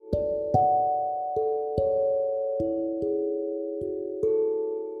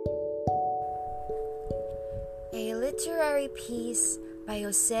Literary piece by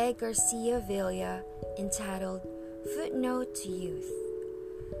Jose Garcia Villa entitled Footnote to Youth.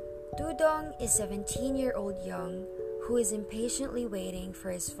 Dudong is a 17-year-old young who is impatiently waiting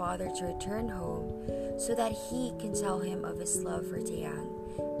for his father to return home so that he can tell him of his love for Tiang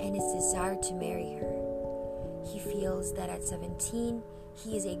and his desire to marry her. He feels that at 17,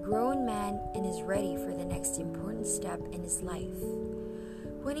 he is a grown man and is ready for the next important step in his life.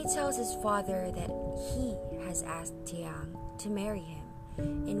 When he tells his father that he has asked Tiang to marry him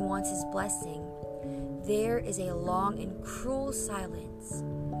and wants his blessing, there is a long and cruel silence.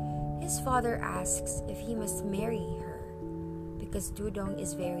 His father asks if he must marry her because Dudong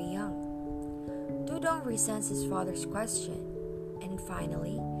is very young. Dudong resents his father's question, and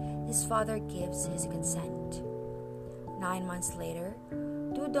finally, his father gives his consent. 9 months later,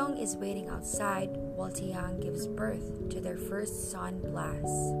 Dudong is waiting outside while Tiang gives birth to their first son, Blas.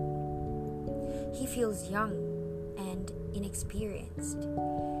 He feels young and inexperienced,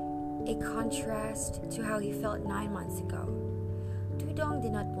 a contrast to how he felt 9 months ago. Dudong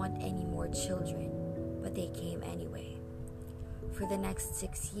did not want any more children, but they came anyway. For the next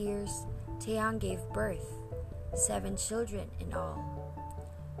 6 years, Tiang gave birth, 7 children in all.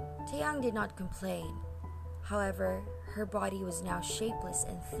 Tiang did not complain. However, her body was now shapeless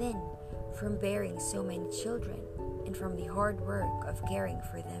and thin from bearing so many children and from the hard work of caring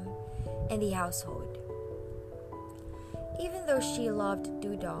for them and the household. Even though she loved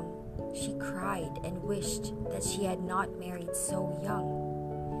Dudong, she cried and wished that she had not married so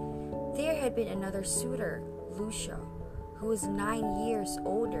young. There had been another suitor, Lucio, who was 9 years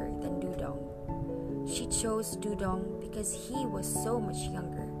older than Dudong. She chose Dudong because he was so much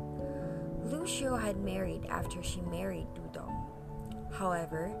younger. Lucio had married after she married Dudong.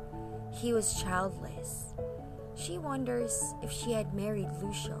 However, he was childless. She wonders if she had married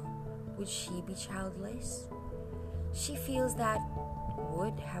Lucio, would she be childless? She feels that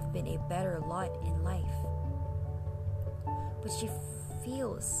would have been a better lot in life. But she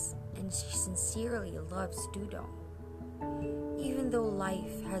feels and she sincerely loves Dudong, even though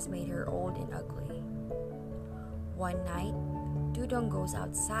life has made her old and ugly. One night, Dudong goes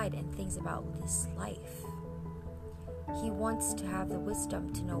outside and thinks about this life. He wants to have the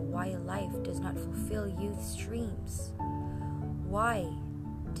wisdom to know why life does not fulfill youth's dreams. Why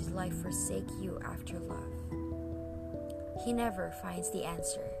did life forsake you after love? He never finds the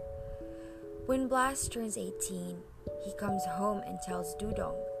answer. When Blas turns 18, he comes home and tells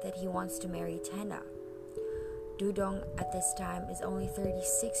Dudong that he wants to marry Tena. Dudong at this time is only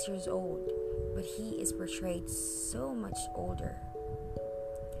 36 years old, but he is portrayed so much older.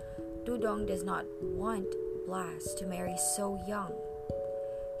 Dudong does not want Blas to marry so young.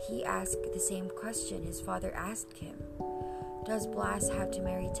 He asked the same question his father asked him. Does Blas have to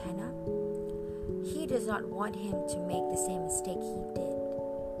marry Tena? He does not want him to make the same mistake he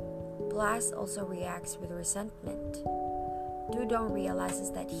did. Blas also reacts with resentment. Dudong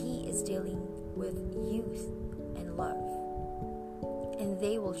realizes that he is dealing with youth and love, and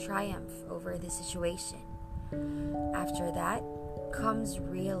they will triumph over the situation. After that comes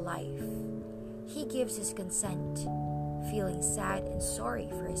real life. He gives his consent, feeling sad and sorry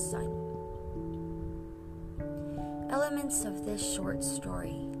for his son. Elements of this short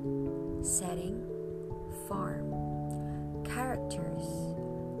story: setting, farm, characters: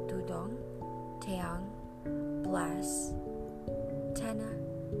 Dudong, Tiang, Blas, Tena,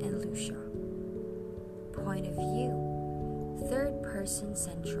 and Lucio. Point of view: third person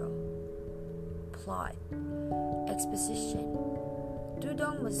central. Plot: exposition.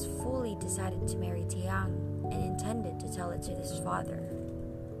 Dudong was fully decided to marry Tiang and intended to tell it to his father.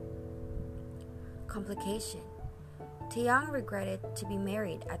 Complication: Tiang regretted to be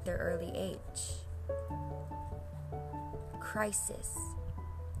married at their early age. Crisis: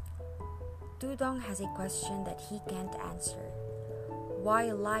 Dudong has a question that he can't answer.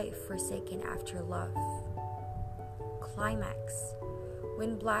 Why life forsaken after love? Climax: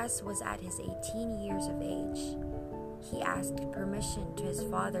 when Blas was at his 18 years of age, he asked permission to his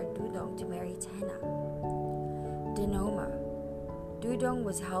father Dudong to marry Tena. Denouement: Dudong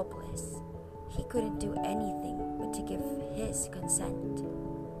was helpless. He couldn't do anything but to give his consent.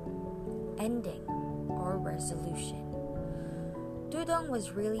 Ending or resolution: Dudong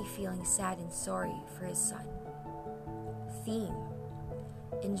was really feeling sad and sorry for his son. Theme: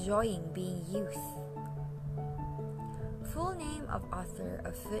 enjoying being youth. Full name of author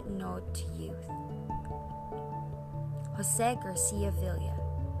of Footnote to Youth: Jose Garcia Villa,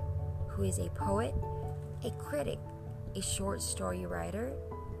 who is a poet, a critic, a short story writer,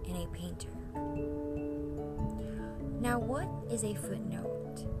 and a painter. Now, what is a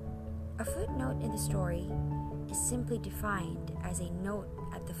footnote? A footnote in the story is simply defined as a note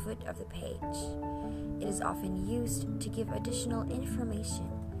at the foot of the page. It is often used to give additional information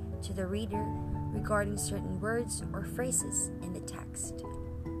to the reader regarding certain words or phrases in the text.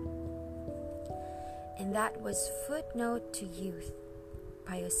 And that was Footnote to Youth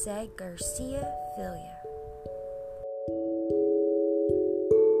by Jose Garcia Villa.